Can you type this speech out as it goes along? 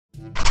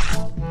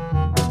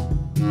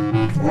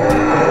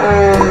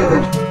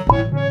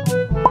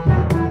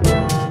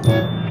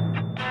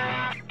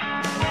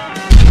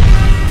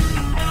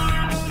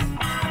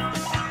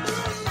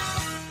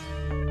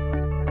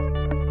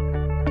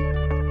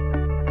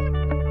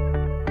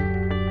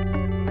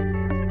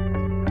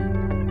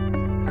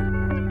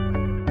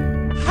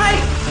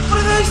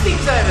those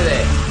things over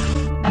there?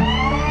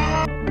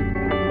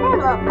 They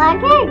look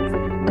like eggs.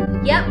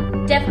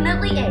 Yep,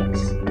 definitely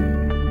eggs.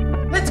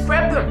 Let's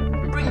grab them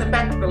and bring them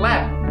back to the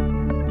lab.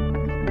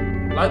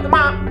 Load them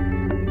up.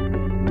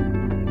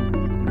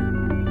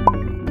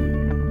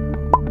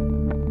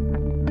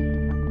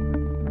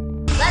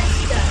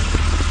 Let's go.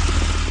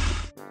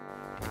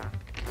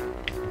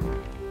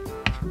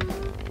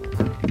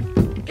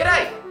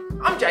 G'day,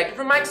 I'm Jacob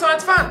from Make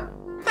Science Fun.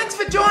 Thanks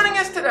for joining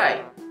us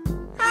today.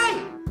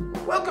 Hey,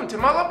 welcome to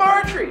my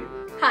laboratory.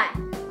 Hi,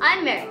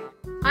 I'm Mary.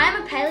 I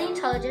am a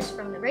paleontologist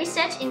from the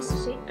Research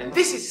Institute. And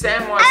this is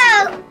Sam, my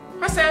sister.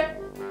 Hi, Sam.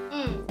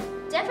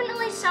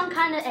 Definitely some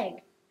kind of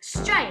egg.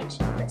 Strange,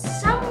 but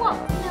somewhat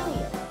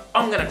familiar.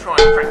 I'm going to try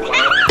and crack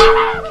one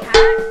open.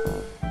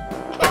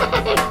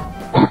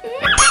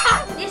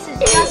 This is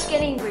just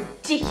getting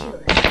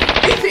ridiculous.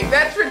 You think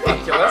that's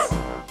ridiculous?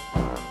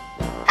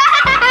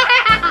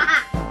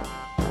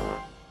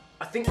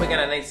 I think we're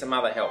going to need some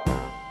other help.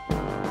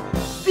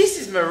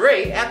 This is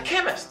Marie, our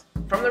chemist,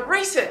 from the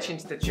Research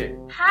Institute.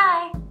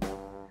 Hi.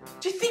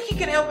 Do you think you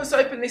can help us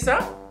open this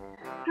up?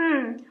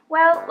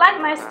 Well,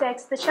 like most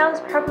eggs, the shell is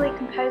probably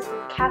composed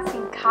of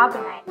calcium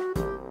carbonate.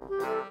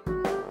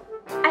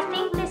 I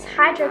think this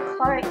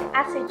hydrochloric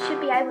acid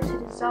should be able to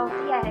dissolve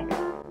the egg.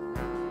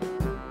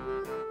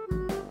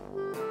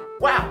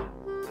 Wow,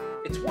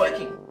 it's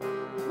working.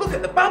 Look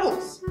at the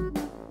bubbles.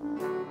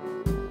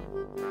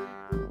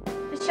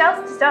 The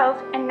shell's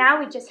dissolved and now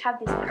we just have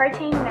this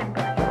protein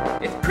membrane.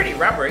 It's pretty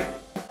rubbery.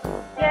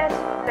 Yes,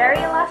 very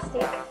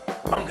elastic.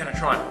 I'm going to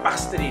try and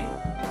bust it in.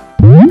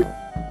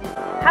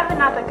 Have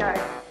another go.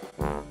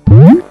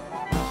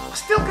 I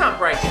still can't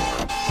break it.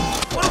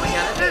 What are we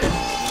going to do?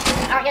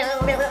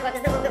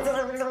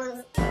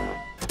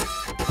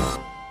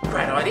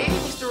 Great idea,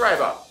 Mr.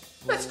 Robot.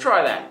 Let's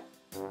try that.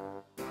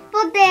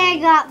 Put the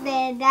egg up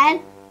there,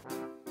 Dad.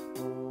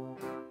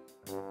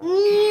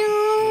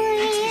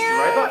 Thanks, Mr.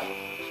 Robot.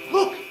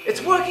 Look,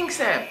 it's working,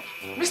 Sam.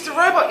 Mr.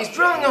 Robot is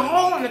drilling a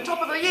hole in the top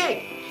of the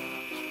egg.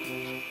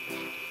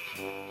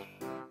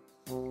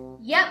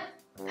 Yep,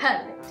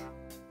 perfect.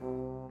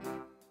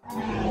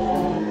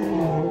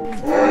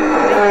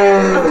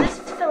 I'll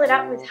just fill it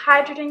up with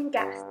hydrogen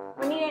gas.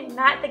 When you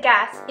ignite the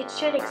gas, it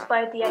should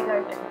explode the egg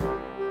open.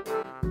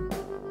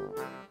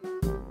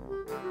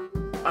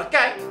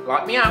 Okay,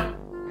 light me up.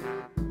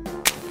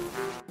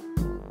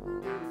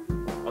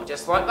 I'll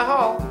just light the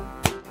hole.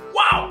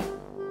 Wow!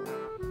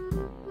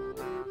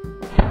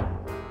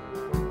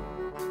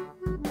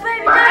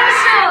 Baby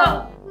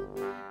dinosaur!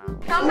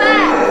 Come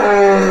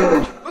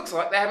back! Looks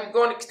like they haven't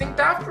gone extinct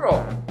after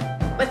all.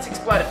 Let's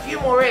explode a few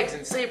more eggs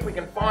and see if we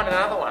can find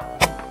another one.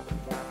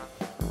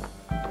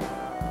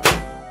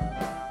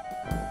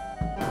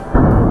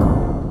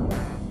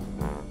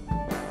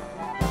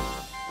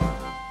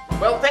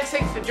 Well, thanks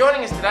heaps for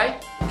joining us today.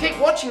 Keep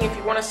watching if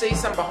you want to see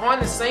some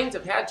behind the scenes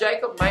of how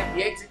Jacob made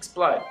the eggs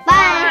explode.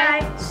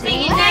 Bye.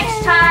 See you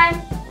next time!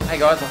 Hey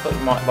guys, I thought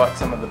you might like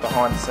some of the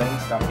behind the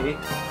scenes stuff here.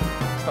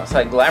 It's not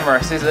so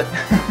glamorous, is it?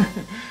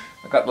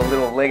 I've got the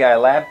little Lego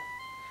lab.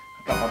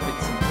 I've got my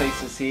bits and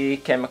pieces here,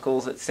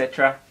 chemicals,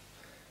 etc.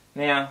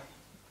 Now,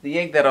 the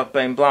egg that I've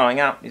been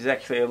blowing up is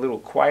actually a little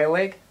quail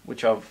egg,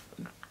 which I've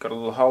got a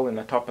little hole in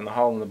the top and the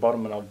hole in the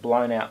bottom, and I've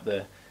blown out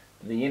the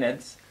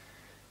innards.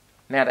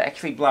 Now, to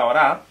actually blow it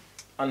up,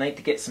 I need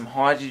to get some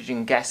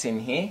hydrogen gas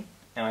in here,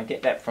 and I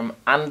get that from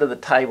under the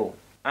table.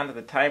 Under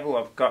the table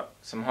I've got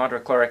some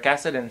hydrochloric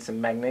acid and some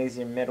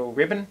magnesium metal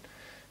ribbon,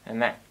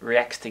 and that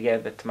reacts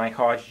together to make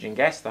hydrogen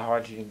gas. The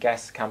hydrogen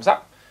gas comes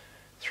up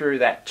through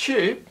that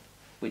tube,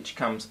 which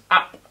comes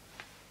up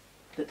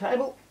the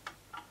table,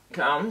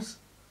 comes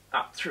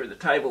up through the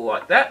table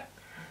like that.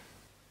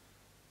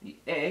 The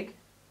egg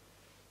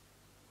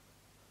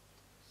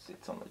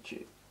sits on the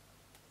tube,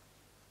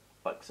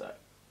 like so.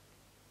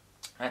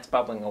 That's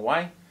bubbling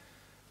away,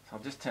 so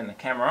I'll just turn the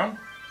camera on.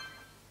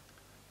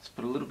 Let's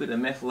put a little bit of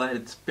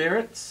methylated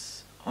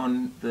spirits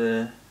on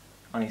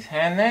his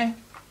hand there.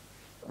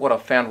 What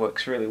I've found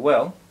works really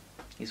well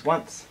is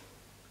once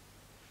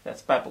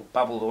that's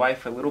bubbled away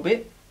for a little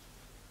bit,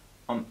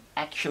 I'm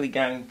actually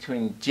going to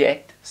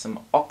inject some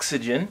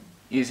oxygen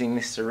using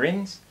this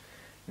syringe.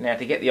 Now,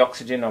 to get the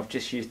oxygen, I've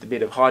just used a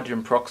bit of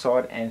hydrogen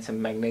peroxide and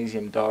some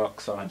magnesium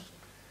dioxide.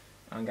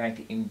 I'm going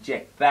to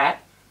inject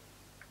that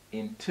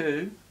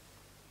into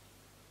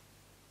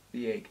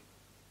the egg.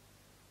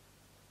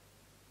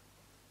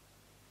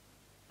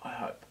 I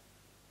hope.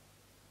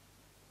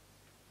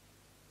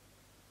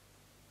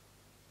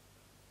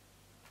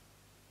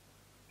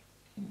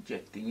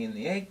 Injecting in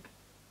the egg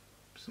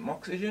some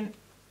oxygen.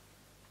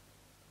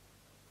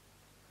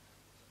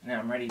 Now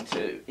I'm ready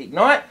to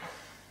ignite.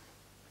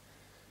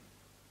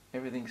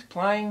 Everything's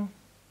playing.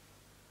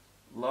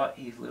 Light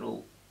his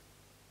little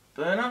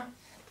burner.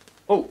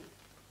 Oh!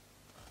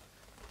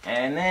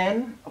 And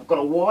then I've got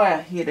a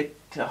wire here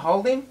to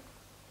hold him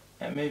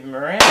and move him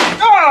around.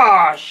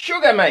 Ah!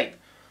 Sugar meat!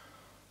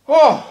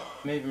 Oh!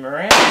 Move him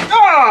around.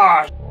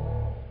 Ah!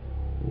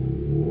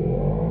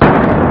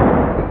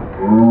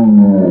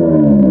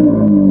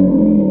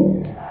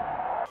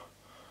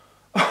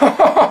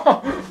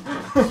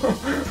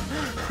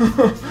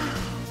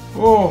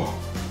 Oh,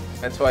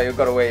 that's why you've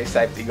got to wear your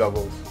safety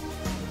goggles.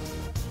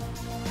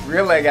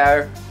 Real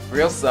Lego,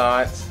 real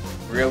science,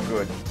 real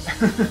good.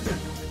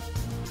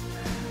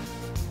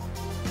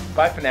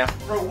 Bye for now.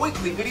 For a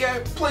weekly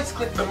video, please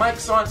click the Make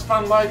Science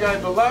Fun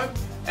logo below,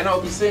 and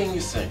I'll be seeing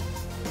you soon.